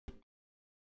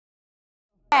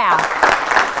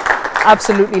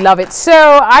Absolutely love it. So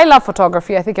I love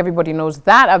photography. I think everybody knows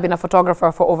that. I've been a photographer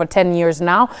for over 10 years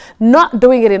now. Not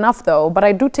doing it enough though, but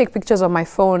I do take pictures on my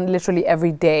phone literally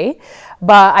every day.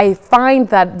 But I find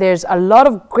that there's a lot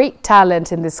of great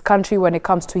talent in this country when it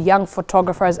comes to young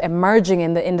photographers emerging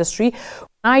in the industry.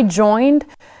 When I joined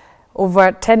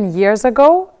over 10 years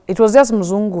ago, it was just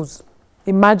Mzungus.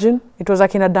 Imagine, it was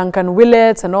like in a Duncan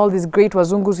Willets and all these great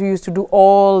Wazungus who used to do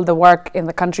all the work in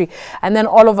the country. And then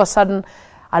all of a sudden,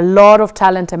 a lot of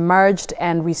talent emerged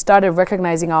and we started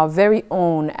recognizing our very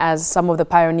own as some of the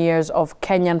pioneers of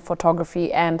Kenyan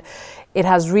photography, and it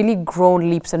has really grown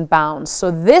leaps and bounds. So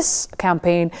this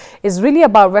campaign is really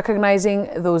about recognizing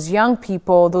those young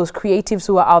people, those creatives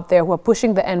who are out there, who are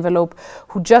pushing the envelope,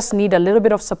 who just need a little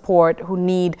bit of support, who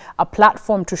need a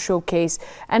platform to showcase,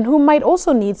 and who might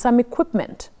also need some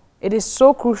equipment. It is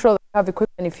so crucial to have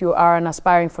equipment if you are an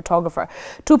aspiring photographer.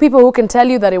 Two people who can tell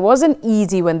you that it wasn't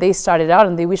easy when they started out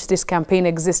and they wish this campaign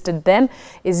existed then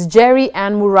is Jeri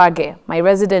and Murage, my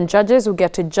resident judges who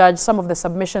get to judge some of the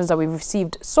submissions that we've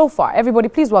received so far. Everybody,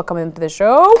 please welcome them to the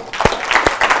show.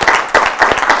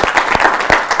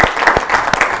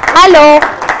 Hello.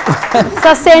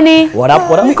 Saseni. What up,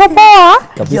 what up?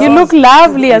 You look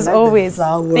lovely as always.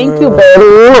 Thank you,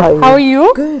 baby. How are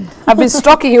you? Good. I've been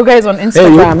stalking you guys on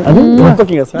Instagram.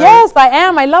 Yes, I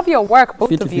am. I love your work,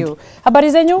 both of you.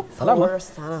 Habari zenyu?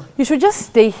 You should just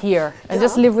stay here and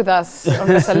just live with us on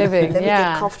Just a Living. Let me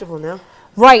get comfortable now.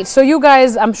 Right, so you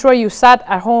guys, I'm sure you sat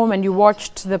at home and you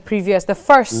watched the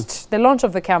launch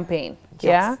of the campaign. Yes.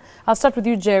 Yeah? I'll start with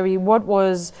you, Jeri.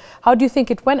 How do you think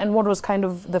it went and what was kind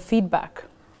of the feedback?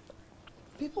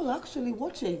 People actually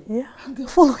watching. Yeah. They're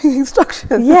following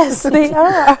instructions. Yes, they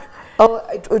are. Oh,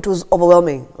 it was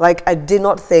overwhelming. Like, I did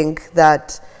not think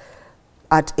that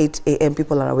at 8 a.m.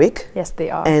 people are awake. Yes, they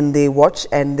are. And they watch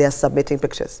and they're submitting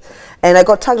pictures. And I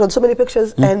got tagged on so many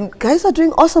pictures and guys are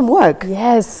doing awesome work.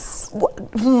 Yes.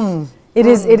 It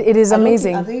is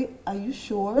amazing. Are you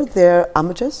sure they're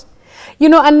amateurs? You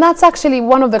know, and that's actually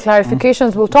one of the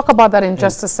clarifications. We'll talk about that in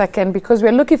just a second because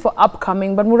we're looking for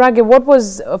upcoming. But Murage, what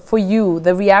was for you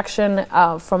the reaction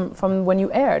from when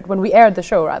we aired the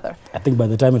show rather? I think by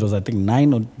the time it was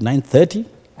 9 or 9:30,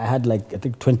 I had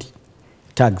 20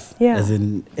 tags. Yeah. As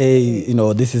in, hey, you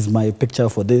know, this is my picture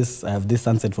for this. I have this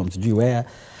sunset from Sijui where,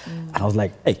 and I was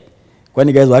like, hey. When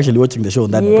you guys were actually watching the show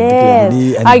on that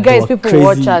particularly, and hi guys, people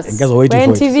watch us. And guys were waiting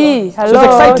for NTV. it. Hello, so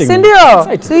it's exciting.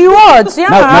 Cindy, so you watch, yeah.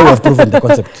 Now we have proven the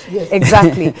concept. Yes.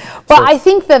 Exactly. But I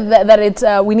think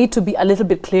that we need to be a little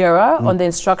bit clearer on the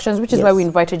instructions, which is why we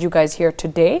invited you guys here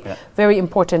today. Yeah. Very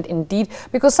important indeed,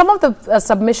 because some of the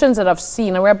submissions that I've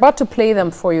seen, and we're about to play them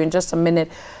for you in just a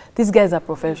minute. These guys are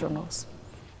professionals.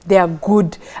 They are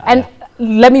good. And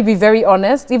let me be very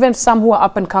honest, even some who are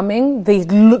up and coming,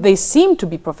 they seem to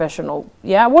be professional.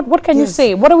 Yeah, what can you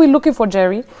say? What are we looking for,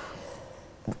 Jeri?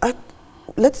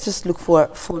 Let's just look for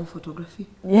phone photography.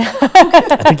 Yeah.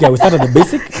 I think we started the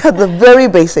basic. The very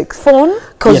basics. Phone?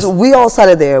 Because we all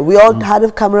started there. We all had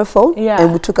a camera phone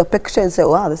and we took a picture and said,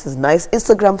 wow, this is nice.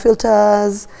 Instagram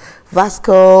filters,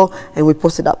 Vasco, and we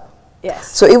posted up.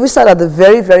 Yes. So if we start at the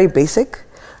very, very basic,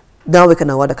 now we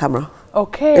can award a camera.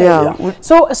 Okay. Yeah.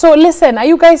 So listen, are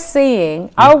you guys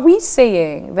saying, are we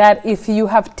saying that if you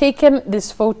have taken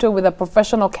this photo with a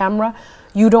professional camera,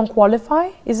 you don't qualify?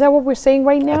 Is that what we're saying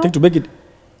right now? I think to make it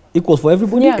equal for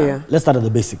everybody, let's start at the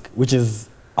basic, which is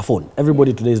a phone.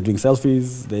 Everybody today is doing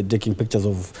selfies, they're taking pictures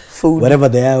of food, wherever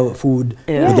they are, food,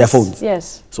 with their phones.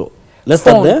 Yes. So let's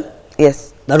start there.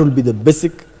 Yes. That will be the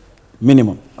basic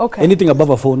minimum. Okay. Anything above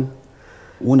a phone,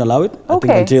 won't allow it, I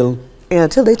think, until... Yeah,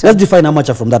 until they let's define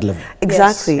amateur from that level.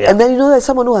 Exactly. Yes. And then, you know, like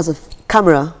someone who has a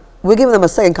camera, we're giving them a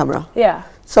second camera. Yeah.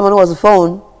 Someone who has a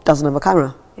phone doesn't have a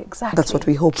camera. Exactly. That's what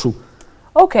we hope. True.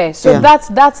 Okay, so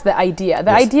that's the idea.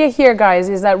 The idea here, guys,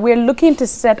 is that we're looking to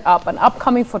set up an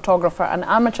upcoming photographer, an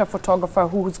amateur photographer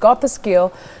who's got the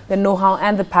skill, the know-how,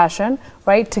 and the passion,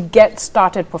 right, to get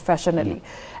started professionally.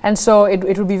 And so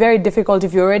it would be very difficult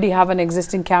if you already have an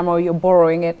existing camera or you're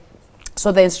borrowing it.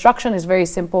 So the instruction is very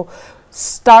simple.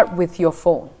 Start with your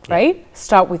phone, right?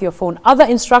 Start with your phone. Other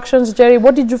instructions, Jeri,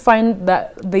 what did you find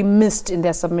that they missed in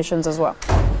their submissions as well?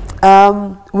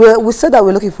 We said that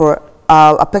we're looking for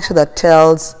a picture that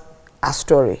tells a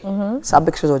story. Some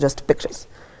pictures are just pictures.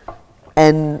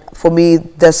 And for me,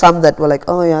 there's some that were like,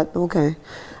 oh yeah, okay.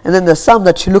 And then there's some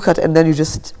that you look at and then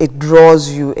it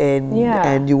draws you in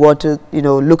and you want to,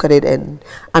 look at it and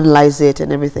analyze it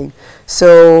and everything.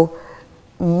 So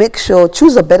make sure,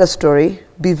 choose a better story,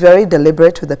 be very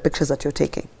deliberate with the pictures that you're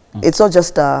taking. It's not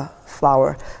just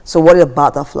flower. So what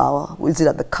about the flower? Is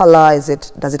it the color?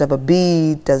 Does it have a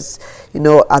bead? Does,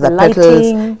 are the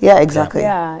petals? Yeah, exactly.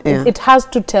 Yeah, it has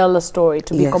to tell a story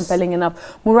to be compelling enough.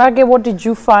 Murage, what did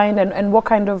you find, and what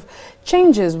kind of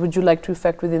changes would you like to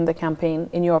effect within the campaign,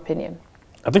 in your opinion?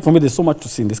 I think for me, there's so much to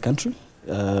see in this country.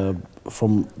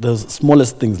 From the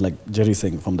smallest things, like Jeri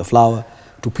saying, from the flower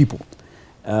to people.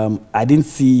 I didn't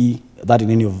see that in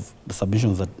any of the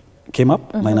submissions that came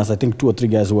up, minus I think 2 or 3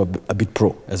 guys who were a bit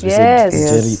pro, as we said,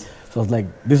 Jeri. So I was like,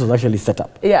 this was actually set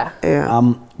up. Yeah.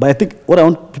 But I think what I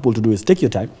want people to do is take your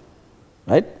time,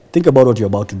 right? Think about what you're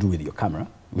about to do with your camera,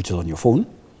 which is on your phone.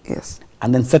 Yes.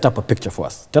 And then set up a picture for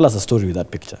us. Tell us a story with that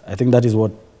picture. I think that is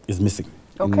what is missing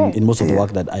in most of the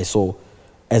work that I saw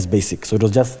as basic. So it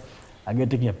was just, again,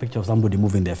 taking a picture of somebody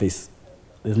moving their face.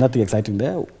 There's nothing exciting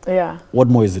there. Yeah. What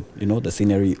more is it? The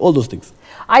scenery, all those things.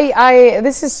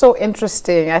 This is so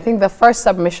interesting. I think the first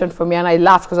submission for me, and I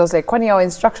laughed because I was like, Kwani, our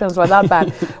instructions were that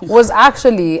bad, was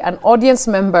actually an audience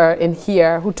member in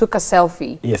here who took a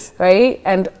selfie. Yes. Right?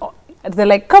 And they're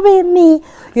like, come in me.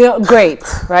 Great,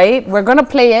 right? We're going to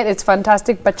play it. It's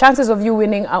fantastic. But chances of you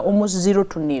winning are almost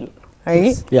 0-0.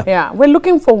 Right? Yes. Yeah. We're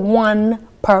looking for one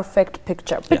perfect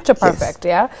picture perfect.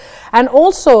 And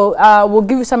also we'll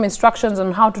give you some instructions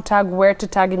on how to tag, where to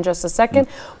tag in just a second,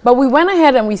 but we went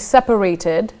ahead and we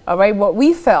separated, all right, what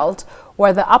we felt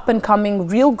were the up and coming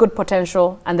real good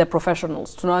potential and the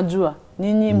professionals. Tunajua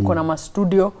nyinyi mko na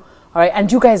studio. All right,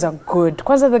 and you guys are good.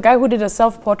 Kwanza, the guy who did a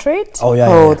self-portrait. Oh,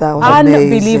 yeah. That was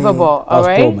unbelievable.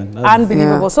 amazing. All right,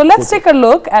 unbelievable. Yeah. So let's take a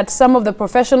look at some of the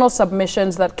professional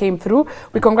submissions that came through.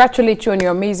 We congratulate you on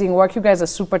your amazing work. You guys are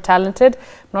super talented.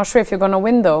 Not sure if you're going to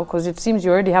win, though, because it seems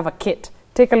you already have a kit.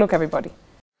 Take a look, everybody.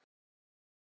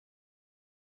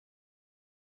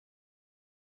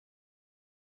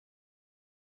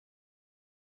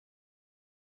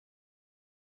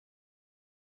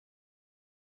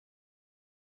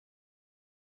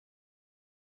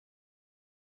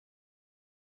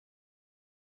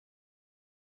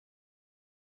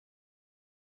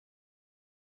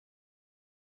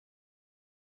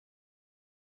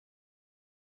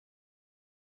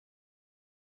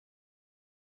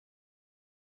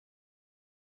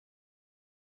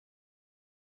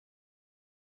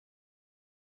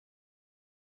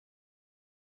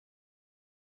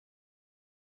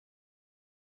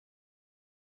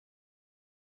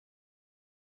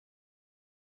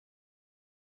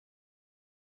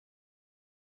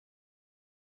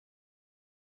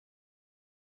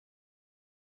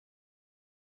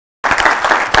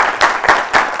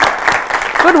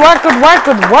 Good work, good work,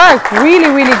 good work. Really,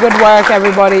 really good work,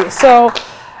 everybody. So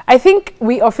I think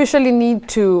we officially need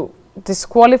to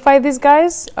disqualify these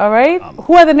guys, all right?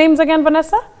 Who are the names again,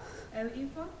 Vanessa?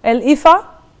 El Ifa.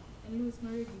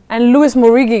 And Louis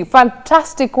Murigi.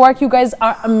 Fantastic work. You guys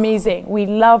are amazing. We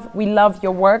love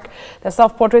your work. The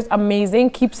self-portrait is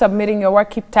amazing. Keep submitting your work.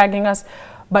 Keep tagging us.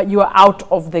 But you are out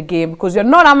of the game because you're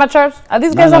not amateurs. Are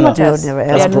these guys amateurs? No,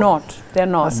 they're not. They're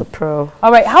not. That's a pro. All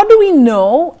right. How do we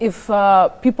know if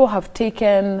people have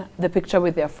taken the picture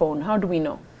with their phone? How do we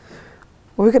know?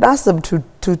 Well, we could ask them to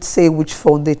say which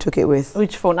phone they took it with.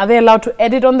 Which phone? Are they allowed to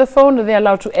edit on the phone? Are they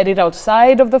allowed to edit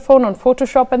outside of the phone on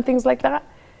Photoshop and things like that?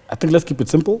 I think let's keep it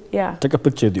simple. Yeah. Take a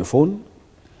picture with your phone.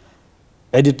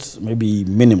 Edit maybe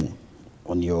minimum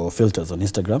on your filters on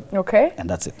Instagram. Okay. And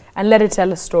that's it. And let it tell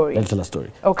a story. Let it tell a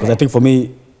story. Okay. Because I think for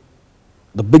me,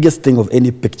 the biggest thing of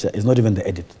any picture is not even the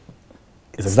edit.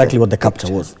 It's exactly what the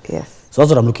capture was. Yes. So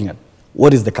that's what I'm looking at.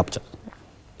 What is the capture?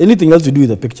 Anything else you do with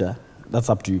the picture, that's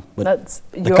up to you. But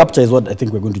the capture is what I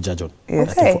think we're going to judge on. Yes.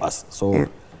 I think for us. So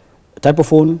type of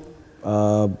phone,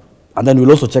 and then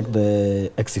we'll also check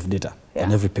the EXIF data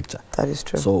on every picture. That is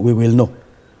true. So we will know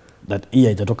that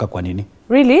haijatoka kwa nini.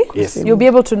 Really? Yes. You'll be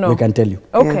able to know. We can tell you.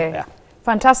 Okay. Yeah.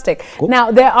 Fantastic. Cool.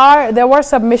 Now there were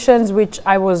submissions which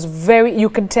I was you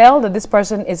can tell that this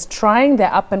person is trying,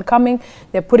 they're up and coming,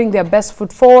 they're putting their best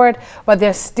foot forward, but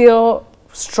they're still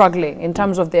struggling in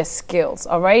terms of their skills.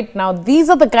 All right. Now these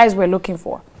are the guys we're looking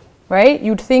for. Right?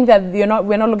 You'd think that we're not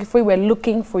looking for you, we're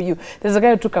looking for you. There's a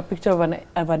guy who took a picture of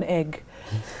an egg.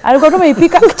 And you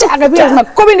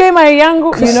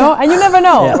know, and you never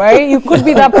know, right? You could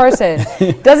be that person.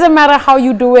 Doesn't matter how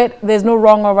you do it, there's no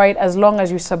wrong or right as long as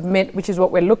you submit, which is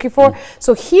what we're looking for.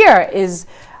 So here is,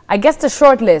 I guess, the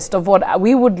short list of what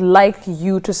we would like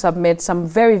you to submit, some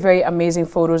very, very amazing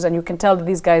photos, and you can tell that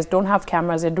these guys don't have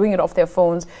cameras, they're doing it off their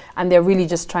phones, and they're really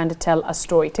just trying to tell a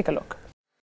story. Take a look.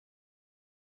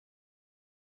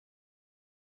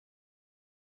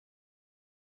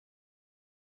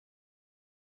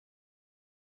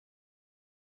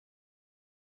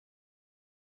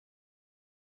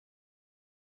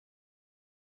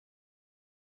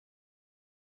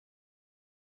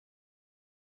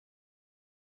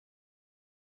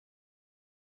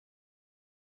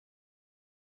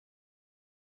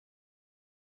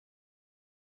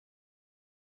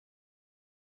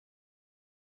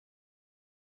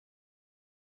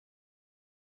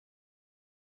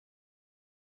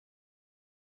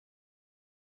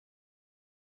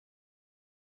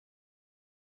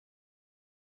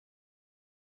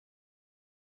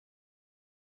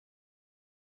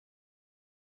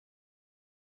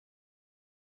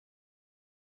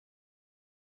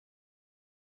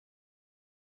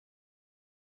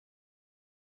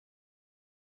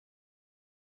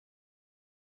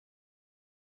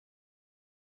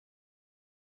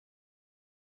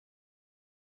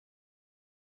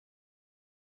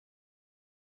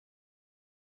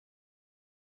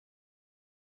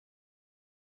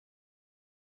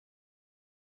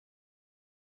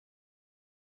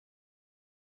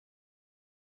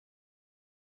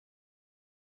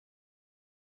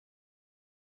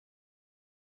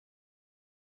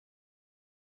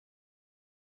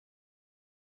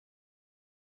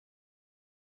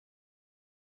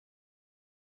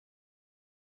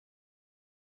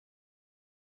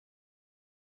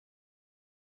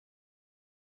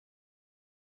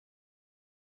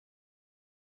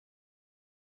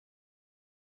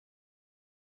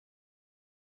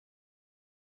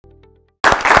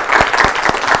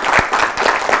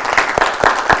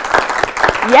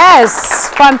 Yes,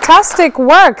 fantastic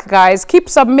work, guys. Keep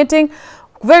submitting.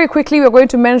 Very quickly, we're going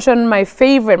to mention my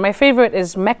favorite. My favorite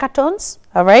is Meccatones,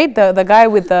 all right? The guy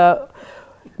with the,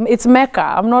 it's Mecca.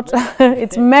 I'm not,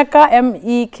 it's Mecca,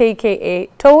 M-E-K-K-A,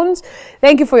 Tones.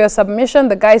 Thank you for your submission.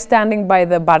 The guy standing by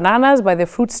the bananas, by the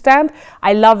fruit stand.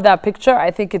 I love that picture.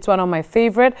 I think it's one of my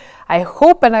favorite. I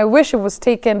hope and I wish it was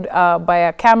taken by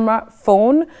a camera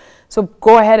phone. So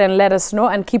go ahead and let us know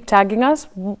and keep tagging us.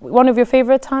 One of your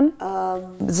favorites, Han?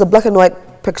 It's a black and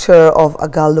white picture of a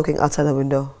girl looking outside the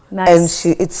window. Nice.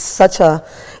 And it's such a,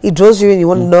 it draws you in, you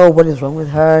want to know what is wrong with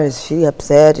her. Is she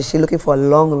upset? Is she looking for a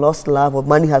long lost love, or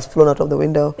money has flown out of the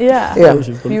window? Yeah, yeah.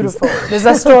 Beautiful. There's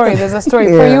a story, there's a story.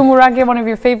 Yeah. For you, Murage, one of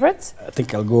your favorites? I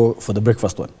think I'll go for the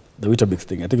breakfast one, the Weetabix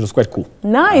thing. I think it was quite cool.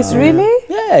 Nice, really?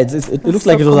 Yeah, it looks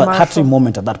like it was a hatching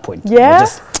moment at that point. Yeah?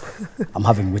 I'm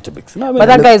having Weetabix. No, I mean, But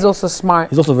that guy is also smart.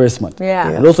 He's also very smart. Yeah.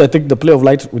 And also I think the play of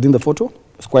light within the photo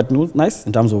is quite nice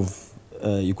in terms of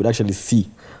you could actually see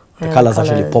the colors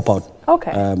actually pop out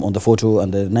on the photo,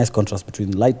 and the nice contrast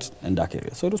between light and dark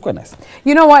areas. So it was quite nice.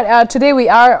 You know what? Today we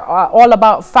are all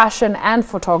about fashion and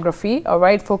photography, all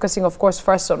right? Focusing, of course,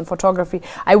 first on photography.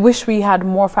 I wish we had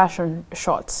more fashion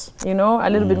shots, you know, a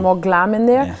little bit more glam in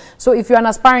there. Yeah. So if you're an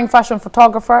aspiring fashion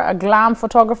photographer, a glam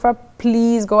photographer,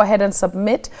 please go ahead and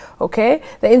submit, okay?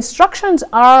 The instructions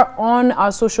are on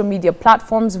our social media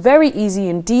platforms. Very easy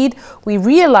indeed. We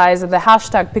realize that the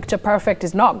hashtag Picture Perfect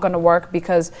is not going to work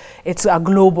because it's a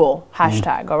global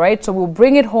hashtag, all right? So we'll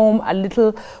bring it home a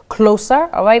little closer,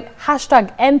 all right?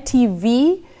 Hashtag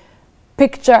NTV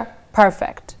Picture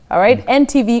Perfect, all right?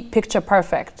 NTV Picture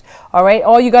Perfect, all right?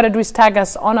 All you got to do is tag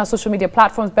us on our social media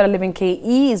platforms. Better Living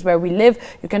KE is where we live.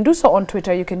 You can do so on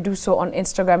Twitter. You can do so on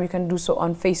Instagram. You can do so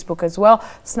on Facebook as well.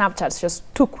 Snapchat's just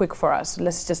too quick for us.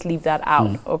 Let's just leave that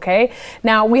out, okay?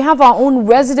 Now, we have our own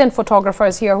resident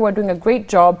photographers here who are doing a great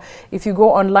job. If you go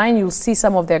online, you'll see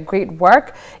some of their great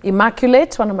work.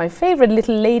 Immaculate, one of my favorite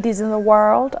little ladies in the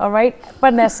world, all right?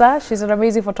 Vanessa, she's an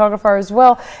amazing photographer as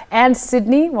well. And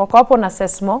Sydney, Mokopo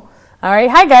Nasesmo. All right,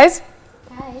 hi guys.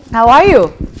 Hi. How are you?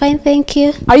 Fine, thank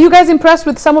you. Are you guys impressed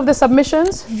with some of the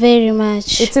submissions? Very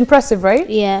much. It's impressive, right?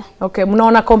 Yeah. Okay,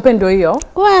 mnaona kompendo hiyo.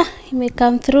 Wow, you may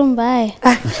come through by.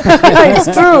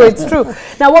 It's true, it's true.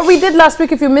 Now what we did last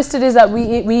week, if you missed it, is that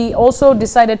we also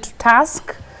decided to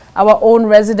task our own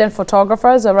resident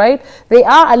photographers, all right? They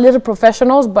are a little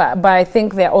professionals, but I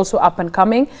think they're also up and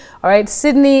coming, all right?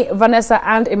 Sydney, Vanessa,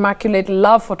 and Immaculate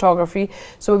love photography,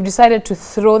 so we've decided to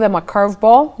throw them a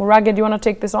curveball. Murage, do you want to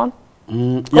take this on?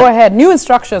 Go ahead. New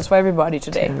instructions for everybody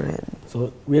today.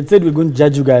 So we had said we're going to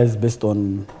judge you guys based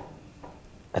on,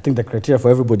 I think, the criteria for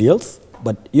everybody else,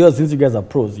 but yours, since you guys are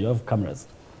pros, you have cameras.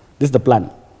 This is the plan.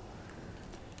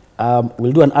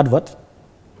 We'll do an advert,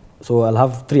 so I'll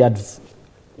have 3 ads.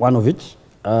 One of each,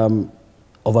 of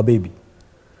a baby.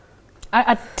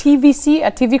 A TVC,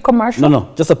 a TV commercial?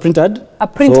 No, just a print ad. A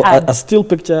print ad. A still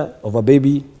picture of a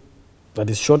baby that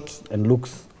is shot and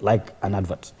looks like an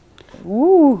advert.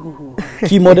 Ooh.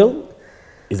 Key model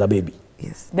is a baby.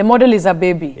 Yes. The model is a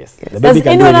baby. Yes. Yes. The Does baby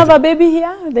anyone have a baby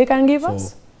here they can give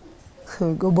us?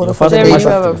 Go borrow for Jeri, the you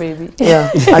have a baby.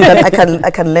 Yeah, I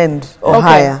can lend or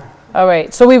hire. All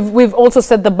right, so we've also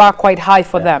set the bar quite high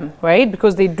for them, right?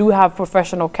 Because they do have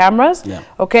professional cameras. Yeah.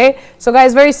 Okay, so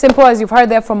guys, very simple, as you've heard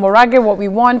there from Murage. What we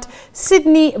want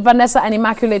Sydney, Vanessa, and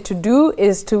Immaculate to do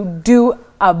is to do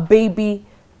a baby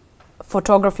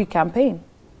photography campaign.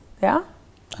 Yeah.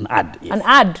 An ad. Yes. An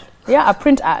ad. Yeah, a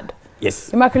print ad.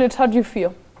 Yes. Immaculate, how do you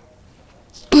feel?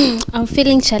 I'm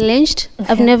feeling challenged.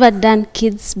 I've never done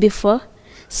kids before,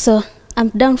 so I'm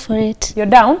down for it. You're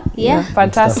down? Yeah.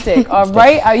 Fantastic. All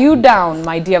right, are you down,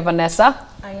 my dear Vanessa?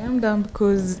 I am down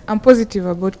because I'm positive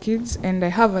about kids and I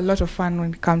have a lot of fun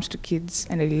when it comes to kids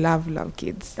and I love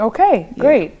kids. Okay,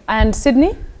 great. And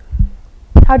Sydney,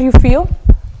 how do you feel?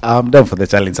 I'm down for the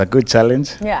challenge. A good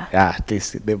challenge. Yeah. Yeah, at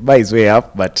least the bar is way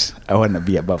up, but I want to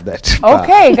be above that.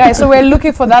 Okay, guys, so we're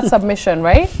looking for that submission,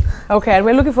 right? Okay, and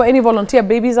we're looking for any volunteer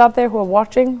babies out there who are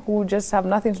watching, who just have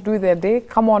nothing to do with their day.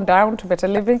 Come on down to Better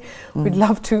Living. We'd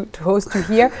love to host you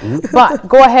here. But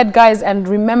go ahead, guys, and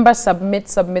remember,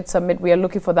 submit. We are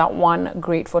looking for that one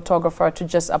great photographer to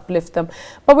just uplift them.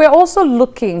 But we're also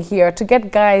looking here to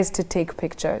get guys to take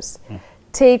pictures.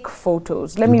 Take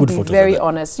photos. Let me be very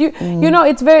honest. You know,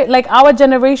 it's very, like our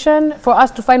generation, for us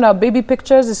to find our baby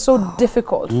pictures is so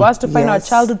difficult. For us to find our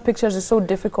childhood pictures is so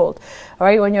difficult. All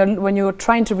right, when you're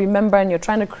trying to remember and you're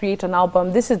trying to create an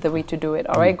album, this is the way to do it.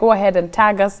 All right, go ahead and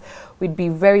tag us. We'd be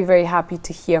very, very happy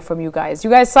to hear from you guys. You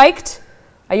guys psyched?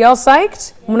 Are y'all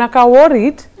psyched? Munaka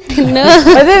worried? No.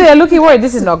 But then they're looking worried.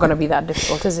 This is not going to be that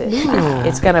difficult, is it? No.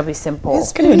 It's going to be simple.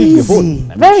 It's easy.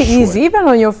 Very easy, even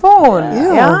on your phone.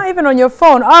 Yeah, even on your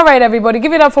phone. All right, everybody,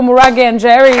 give it up for Murage and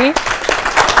Jeri.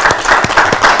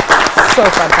 So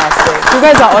fantastic. You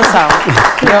guys are awesome.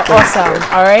 You're awesome.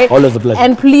 All right. Always a pleasure.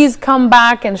 And please come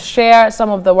back and share some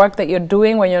of the work that you're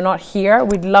doing when you're not here.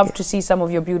 We'd love to see some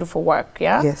of your beautiful work.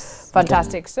 Yeah. Yes.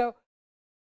 Fantastic. So.